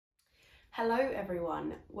Hello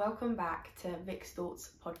everyone, welcome back to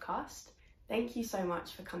Vicsthoughts podcast. Thank you so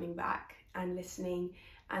much for coming back and listening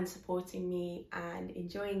and supporting me and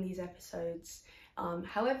enjoying these episodes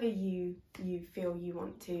however you feel you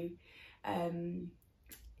want to.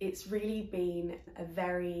 It's really been a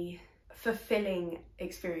very fulfilling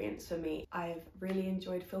experience for me. I've really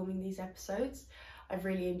enjoyed filming these episodes. I've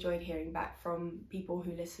really enjoyed hearing back from people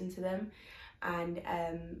who listen to them, and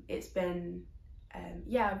it's been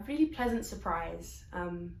a really pleasant surprise.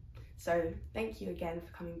 So thank you again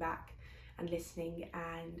for coming back and listening,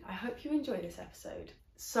 and I hope you enjoy this episode.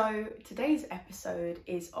 So today's episode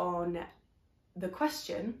is on the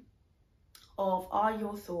question of, are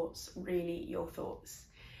your thoughts really your thoughts?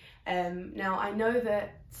 Now I know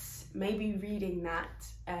that maybe reading that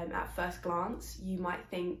at first glance you might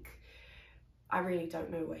think, I really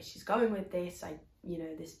don't know where she's going with this.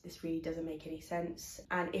 This really doesn't make any sense.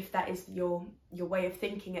 And if that is your way of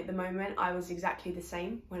thinking at the moment, I was exactly the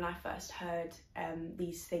same when I first heard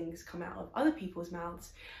these things come out of other people's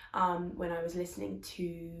mouths, when I was listening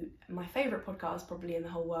to my favourite podcast probably in the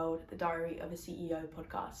whole world, the Diary of a CEO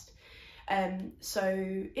podcast. So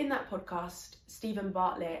in that podcast, Stephen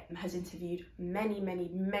Bartlett has interviewed many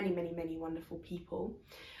wonderful people,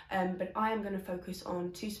 but I am going to focus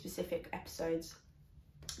on two specific episodes.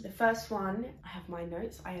 The first one, I have my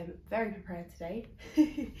notes, I am very prepared today,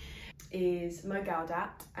 is Mo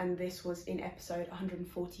Gowdat, and this was in episode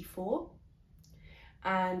 144.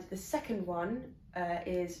 And the second one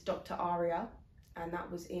is Dr Aria, and that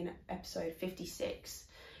was in episode 56.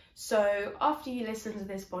 So after you listen to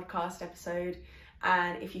this podcast episode,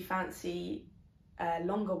 and if you fancy a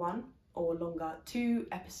longer one or longer 2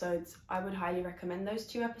 episodes, I would highly recommend those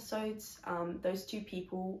 2 episodes. Those 2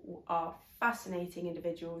 people are fascinating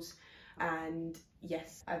individuals, and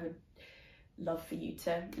yes, I would love for you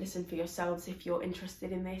to listen for yourselves if you're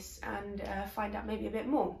interested in this and find out maybe a bit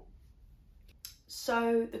more.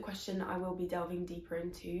 So the question I will be delving deeper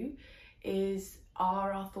into is,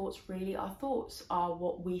 are our thoughts really our thoughts? Are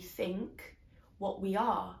what we think what we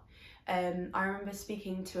are? I remember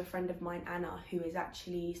speaking to a friend of mine, Anna, who is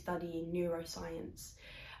actually studying neuroscience,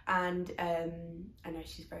 and I know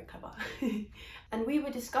she's very clever. And we were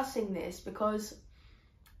discussing this because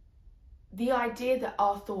the idea that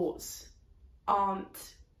our thoughts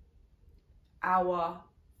aren't our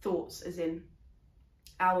thoughts, as in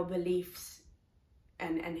our beliefs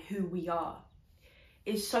and who we are,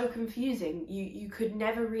 is so confusing. You could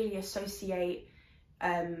never really associate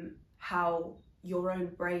how your own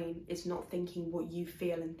brain is not thinking what you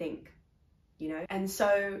feel and think, and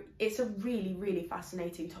so it's a really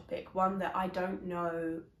fascinating topic, one that I don't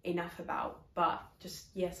know enough about, but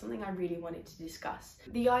just something I really wanted to discuss.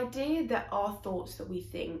 The idea that our thoughts that we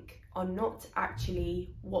think are not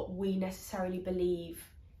actually what we necessarily believe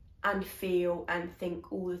and feel and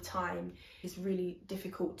think all the time is really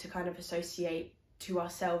difficult to kind of associate to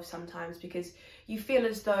ourselves sometimes, because you feel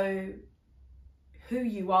as though who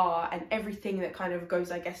you are and everything that kind of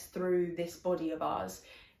goes, I guess, through this body of ours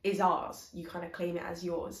is ours. You kind of claim it as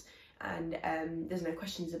yours, and there's no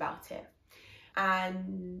questions about it.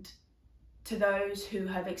 And to those who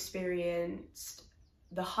have experienced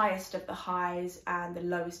the highest of the highs and the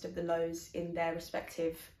lowest of the lows in their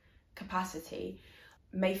respective capacity,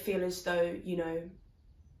 may feel as though,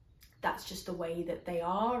 that's just the way that they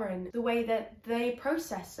are and the way that they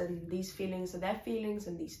process, and these feelings are their feelings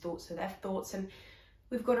and these thoughts are their thoughts, and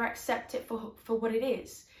we've got to accept it for what it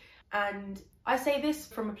is. And I say this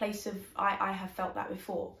from a place of, I have felt that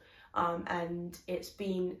before, and it's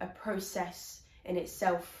been a process in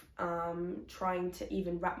itself, trying to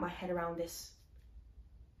even wrap my head around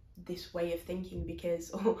this way of thinking,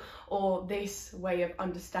 because or this way of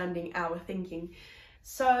understanding our thinking.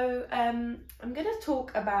 So I'm going to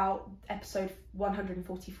talk about episode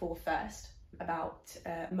 144 first, about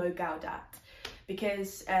Mo Gowdat,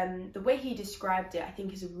 because the way he described it, I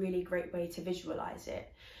think, is a really great way to visualize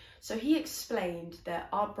it. So he explained that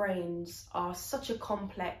our brains are such a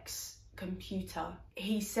complex computer.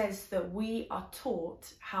 He says that we are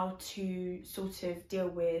taught how to sort of deal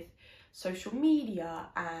with social media,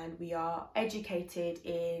 and we are educated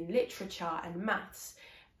in literature and maths,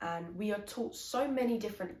 and we are taught so many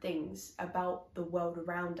different things about the world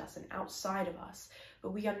around us and outside of us,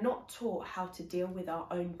 but we are not taught how to deal with our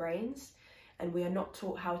own brains, and we are not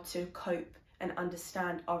taught how to cope and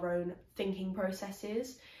understand our own thinking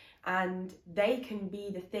processes. And they can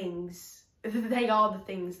be they are the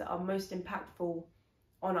things that are most impactful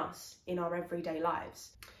on us in our everyday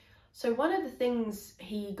lives. So one of the things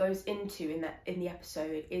he goes into in the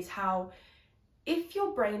episode is how, if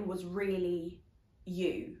your brain was really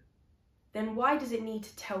you, then why does it need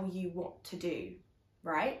to tell you what to do,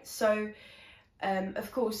 right? So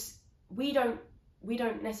of course we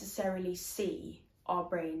don't necessarily see our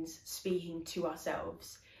brains speaking to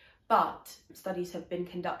ourselves, but studies have been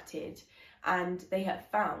conducted and they have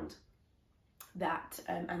found that,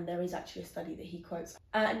 and there is actually a study that he quotes,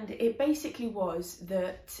 and it basically was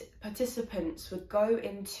that participants would go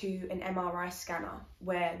into an MRI scanner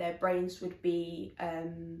where their brains would be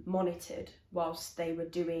monitored whilst they were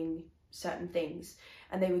doing certain things,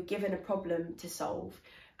 and they were given a problem to solve,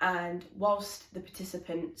 and whilst the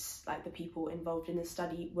participants, like the people involved in the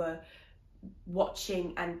study, were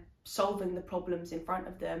watching and solving the problems in front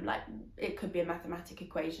of them, like it could be a mathematical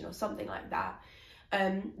equation or something like that,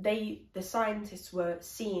 the scientists were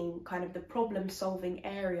seeing kind of the problem solving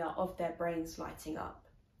area of their brains lighting up,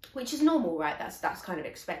 which is normal, right? That's kind of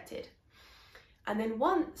expected. And then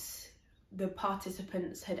once the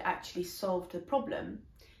participants had actually solved the problem,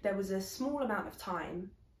 there was a small amount of time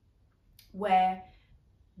where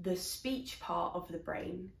the speech part of the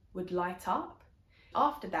brain would light up.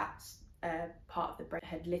 After that part of the brain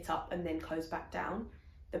had lit up and then closed back down,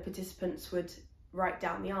 the participants would write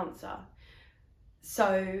down the answer.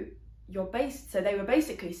 So they were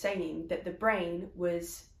basically saying that the brain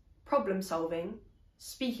was problem solving,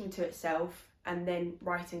 speaking to itself, and then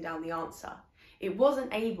writing down the answer. It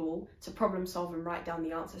wasn't able to problem solve and write down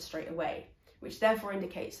the answer straight away, which therefore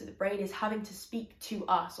indicates that the brain is having to speak to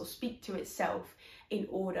us or speak to itself in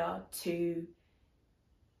order to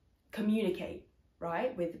communicate,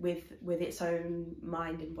 right, with its own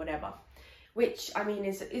mind and whatever, which I mean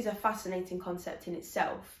is a fascinating concept in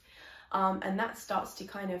itself. And that starts to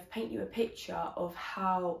kind of paint you a picture of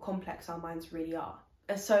how complex our minds really are.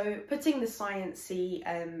 So putting the sciencey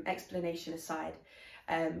explanation aside,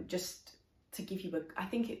 just to give you I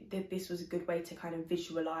think this was a good way to kind of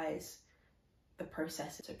visualize the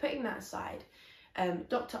process. So putting that aside,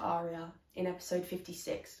 Dr Aria in episode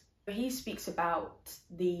 56, he speaks about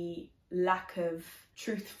the lack of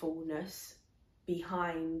truthfulness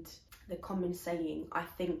behind the common saying, "I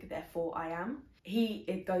think, therefore I am."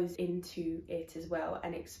 It goes into it as well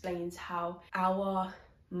and explains how our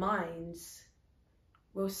minds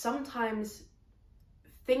will sometimes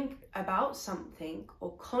think about something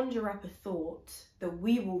or conjure up a thought that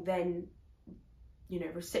we will then,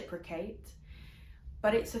 reciprocate,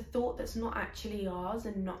 but it's a thought that's not actually ours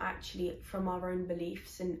and not actually from our own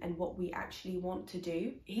beliefs and what we actually want to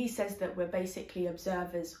do. He says that we're basically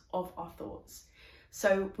observers of our thoughts.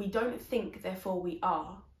 So we don't think, therefore we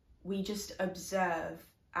are. We just observe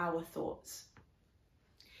our thoughts.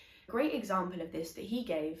 A great example of this that he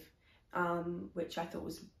gave, which I thought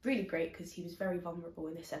was really great because he was very vulnerable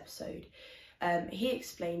in this episode, he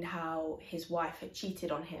explained how his wife had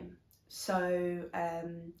cheated on him. So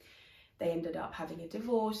they ended up having a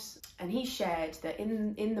divorce, and he shared that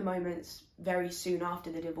in the moments very soon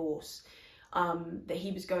after the divorce, that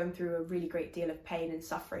he was going through a really great deal of pain and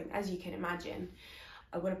suffering, as you can imagine.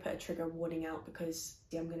 I want to put a trigger warning out because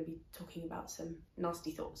I'm going to be talking about some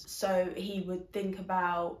nasty thoughts. So he would think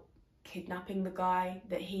about kidnapping the guy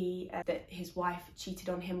that his wife cheated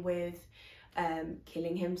on him with,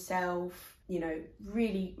 killing himself,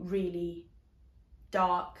 really, really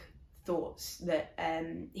dark thoughts that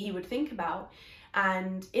he would think about.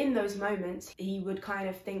 And in those moments he would kind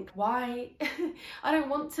of think, why? I don't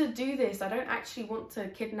want to do this. I don't actually want to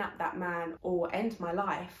kidnap that man or end my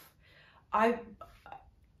life.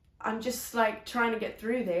 I'm just like trying to get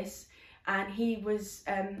through this. And he was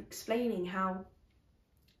explaining how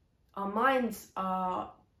our minds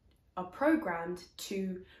are programmed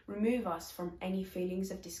to remove us from any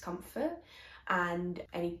feelings of discomfort and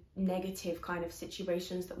any negative kind of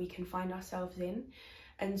situations that we can find ourselves in.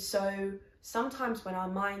 And so sometimes when our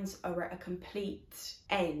minds are at a complete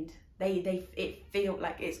end, it feel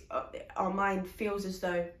like our mind feels as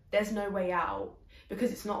though there's no way out,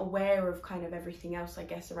 because it's not aware of kind of everything else, I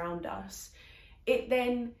guess, around us. It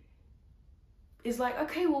then is like,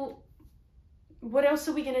 okay, well, what else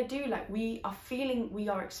are we going to do? Like, we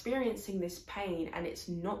are experiencing this pain and it's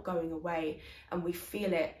not going away, and we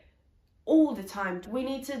feel it all the time. We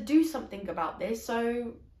need to do something about this.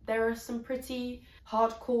 So there are some pretty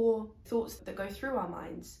hardcore thoughts that go through our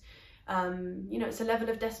minds. It's a level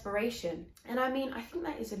of desperation. And I mean, I think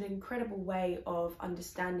that is an incredible way of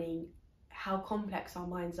understanding how complex our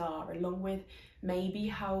minds are, along with maybe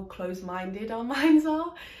how close-minded our minds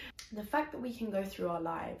are. The fact that we can go through our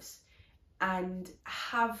lives and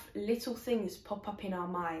have little things pop up in our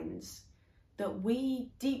minds that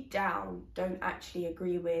we deep down don't actually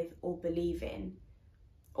agree with or believe in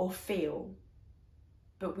or feel,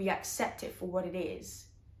 but we accept it for what it is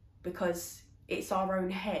because it's our own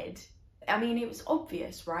head I mean, it was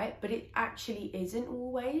obvious, right? But it actually isn't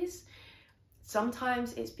always.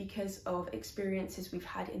 Sometimes it's because of experiences we've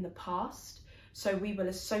had in the past. So we will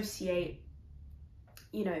associate,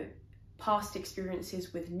 you know, past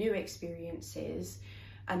experiences with new experiences,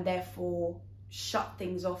 and therefore shut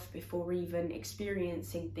things off before even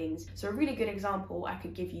experiencing things. So a really good example I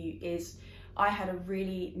could give you is I had a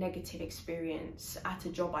really negative experience at a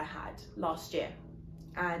job I had last year,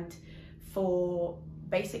 and for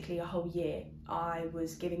basically a whole year I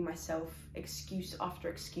was giving myself excuse after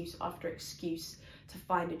excuse after excuse to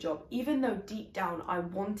find a job, even though deep down I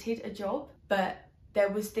wanted a job. But there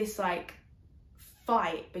was this like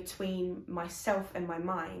fight between myself and my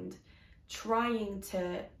mind, trying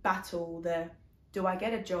to battle the, do I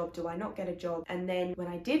get a job, do I not get a job? And then when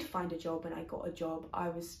I did find a job and I got a job, I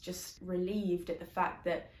was just relieved at the fact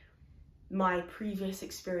that my previous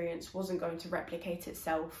experience wasn't going to replicate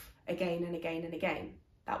itself again and again and again.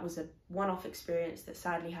 That was a one-off experience that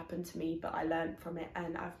sadly happened to me, but I learned from it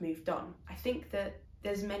and I've moved on. I think that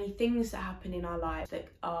there's many things that happen in our lives that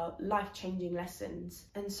are life-changing lessons.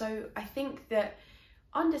 And so I think that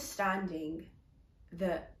understanding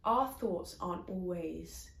that our thoughts aren't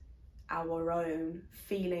always our own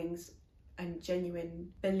feelings and genuine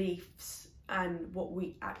beliefs and what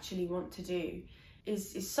we actually want to do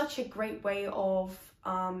is such a great way of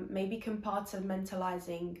maybe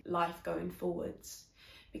compartmentalizing life going forwards,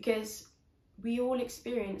 because we all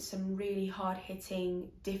experience some really hard-hitting,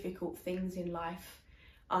 difficult things in life.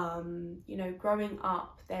 You know, growing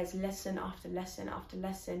up, there's lesson after lesson after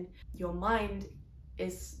lesson. Your mind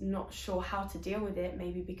is not sure how to deal with it,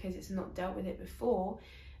 maybe because it's not dealt with it before.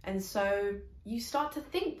 And so you start to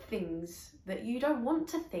think things that you don't want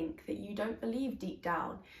to think, that you don't believe deep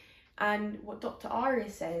down. And what Dr Aria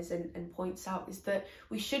says and points out is that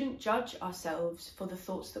we shouldn't judge ourselves for the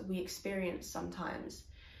thoughts that we experience sometimes.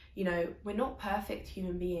 You know, we're not perfect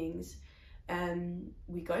human beings, and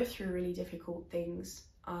we go through really difficult things,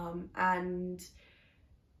 and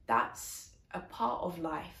that's a part of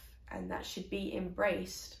life, and that should be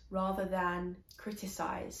embraced rather than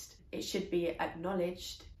criticised. It should be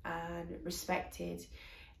acknowledged and respected,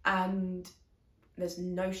 and there's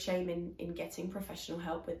no shame in getting professional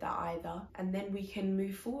help with that either, and then we can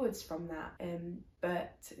move forwards from that.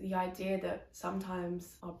 But the idea that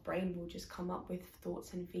sometimes our brain will just come up with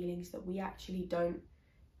thoughts and feelings that we actually don't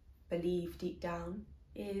believe deep down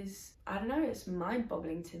is, I don't know, it's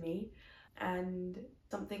mind-boggling to me, and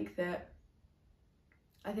something that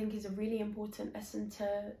I think is a really important lesson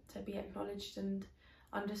to be acknowledged and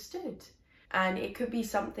understood. And it could be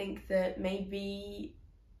something that maybe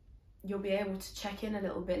you'll be able to check in a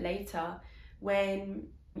little bit later when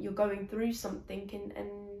you're going through something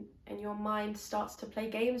and your mind starts to play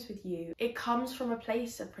games with you. It comes from a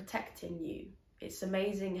place of protecting you. It's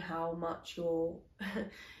amazing how much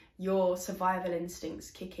your survival instincts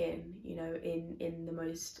kick in, you know, in the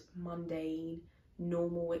most mundane,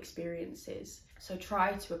 normal experiences. So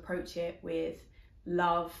try to approach it with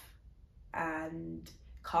love and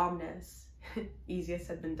calmness. Easier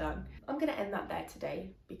said than done. I'm going to end that there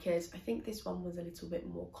today because I think this one was a little bit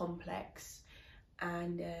more complex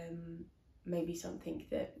and maybe something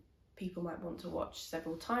that people might want to watch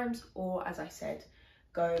several times, or as I said,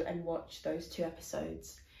 go and watch those 2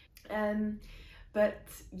 episodes. But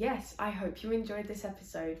yes, I hope you enjoyed this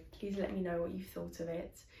episode. Please let me know what you thought of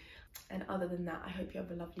it. And other than that, I hope you have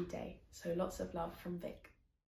a lovely day. So lots of love from Vic.